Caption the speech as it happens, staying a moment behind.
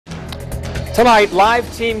Tonight,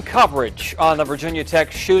 live team coverage on the Virginia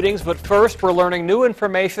Tech shootings, but first we're learning new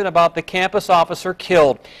information about the campus officer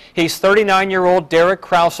killed. He's 39-year-old Derek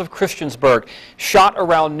Kraus of Christiansburg, shot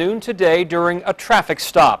around noon today during a traffic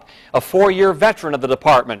stop. A 4-year veteran of the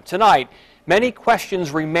department. Tonight, many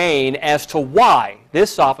questions remain as to why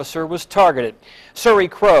this officer was targeted.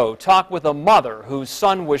 Suri Crow talked with a mother whose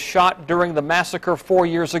son was shot during the massacre 4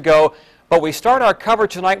 years ago. But we start our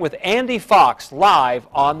coverage tonight with Andy Fox live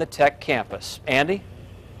on the Tech campus. Andy?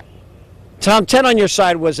 Tom, 10 on Your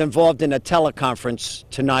Side was involved in a teleconference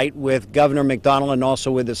tonight with Governor McDonnell and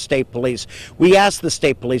also with the state police. We asked the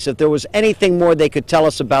state police if there was anything more they could tell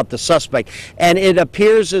us about the suspect, and it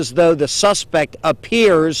appears as though the suspect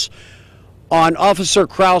appears on Officer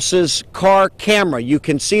Kraus's car camera. You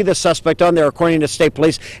can see the suspect on there, according to state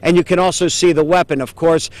police, and you can also see the weapon. Of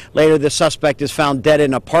course, later the suspect is found dead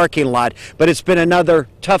in a parking lot, but it's been another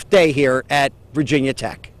tough day here at Virginia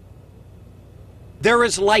Tech. There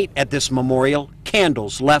is light at this memorial,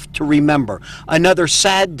 candles left to remember. Another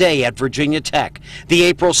sad day at Virginia Tech. The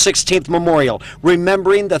April 16th memorial,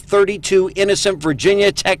 remembering the 32 innocent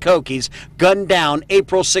Virginia Tech Hokies gunned down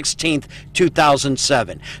April 16th,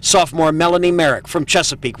 2007. Sophomore Melanie Merrick from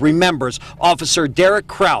Chesapeake remembers Officer Derek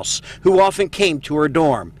Kraus, who often came to her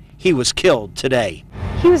dorm. He was killed today.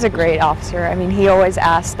 He was a great officer. I mean, he always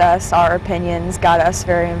asked us our opinions, got us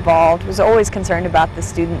very involved, was always concerned about the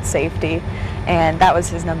student safety, and that was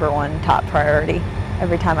his #1 top priority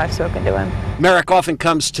every time I've spoken to him. Merrick often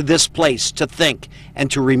comes to this place to think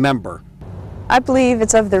and to remember. I believe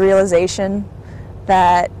it's of the realization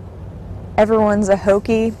that everyone's a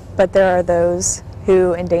Hokie, but there are those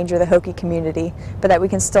who endanger the Hokie community, but that we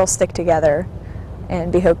can still stick together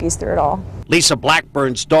and be Hokies through it all. Lisa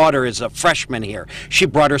Blackburn's daughter is a freshman here. She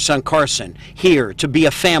brought her son Carson here to be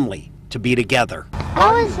a family, to be together.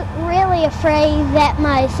 I was really afraid that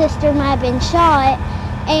my sister might have been shot,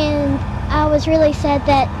 and I was really sad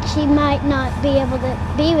that she might not be able to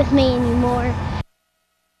be with me anymore.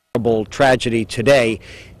 Terrible tragedy today,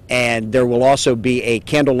 and there will also be a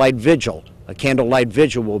candlelight vigil. A candlelight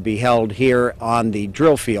vigil will be held here on the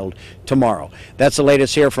drill field tomorrow. That's the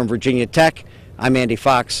latest here from Virginia Tech. I'm Andy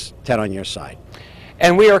Fox, 10 on Your Side.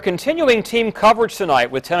 And we are continuing team coverage tonight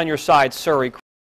with 10 on Your Side, Suri Crow.